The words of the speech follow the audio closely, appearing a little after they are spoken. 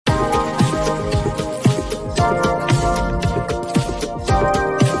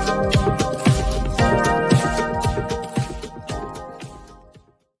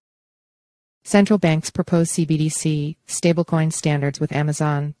Central banks propose CBDC, stablecoin standards with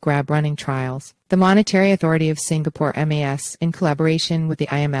Amazon, Grab running trials. The Monetary Authority of Singapore MAS, in collaboration with the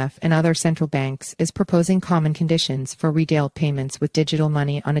IMF and other central banks, is proposing common conditions for retail payments with digital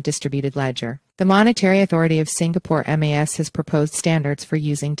money on a distributed ledger. The Monetary Authority of Singapore MAS has proposed standards for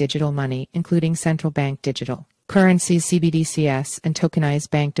using digital money, including central bank digital currencies CBDCs and tokenized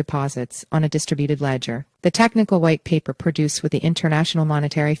bank deposits on a distributed ledger. The technical white paper produced with the International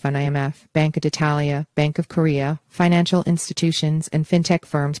Monetary Fund IMF, Banca d'Italia, Bank of Korea, financial institutions, and fintech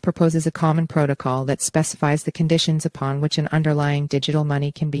firms proposes a common protocol that specifies the conditions upon which an underlying digital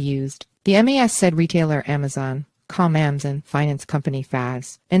money can be used. The MAS said retailer Amazon, Amazon, finance company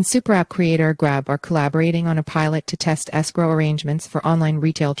FAS, and super app creator Grab are collaborating on a pilot to test escrow arrangements for online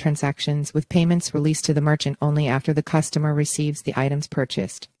retail transactions with payments released to the merchant only after the customer receives the items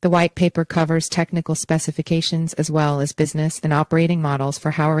purchased. The white paper covers technical specifications as well as business and operating models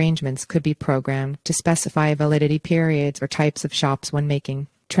for how arrangements could be programmed to specify validity periods or types of shops when making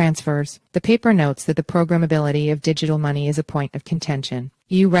transfers. The paper notes that the programmability of digital money is a point of contention.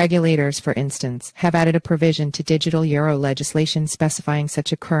 EU regulators, for instance, have added a provision to digital euro legislation specifying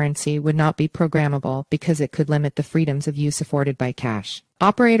such a currency would not be programmable because it could limit the freedoms of use afforded by cash.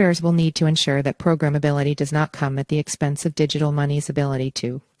 Operators will need to ensure that programmability does not come at the expense of digital money's ability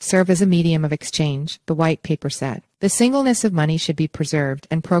to serve as a medium of exchange, the white paper said. The singleness of money should be preserved,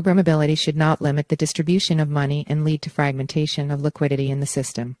 and programmability should not limit the distribution of money and lead to fragmentation of liquidity in the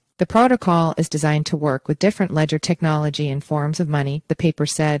system. The protocol is designed to work with different ledger technology and forms of money, the paper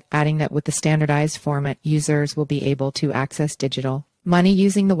said, adding that with the standardized format, users will be able to access digital money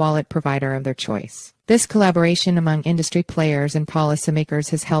using the wallet provider of their choice. This collaboration among industry players and policymakers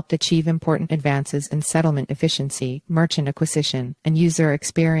has helped achieve important advances in settlement efficiency, merchant acquisition, and user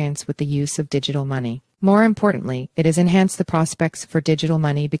experience with the use of digital money. More importantly, it has enhanced the prospects for digital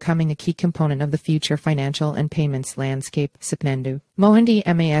money becoming a key component of the future financial and payments landscape, Sipnendu Mohanty,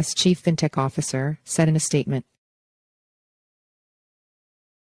 MAS Chief Fintech Officer, said in a statement.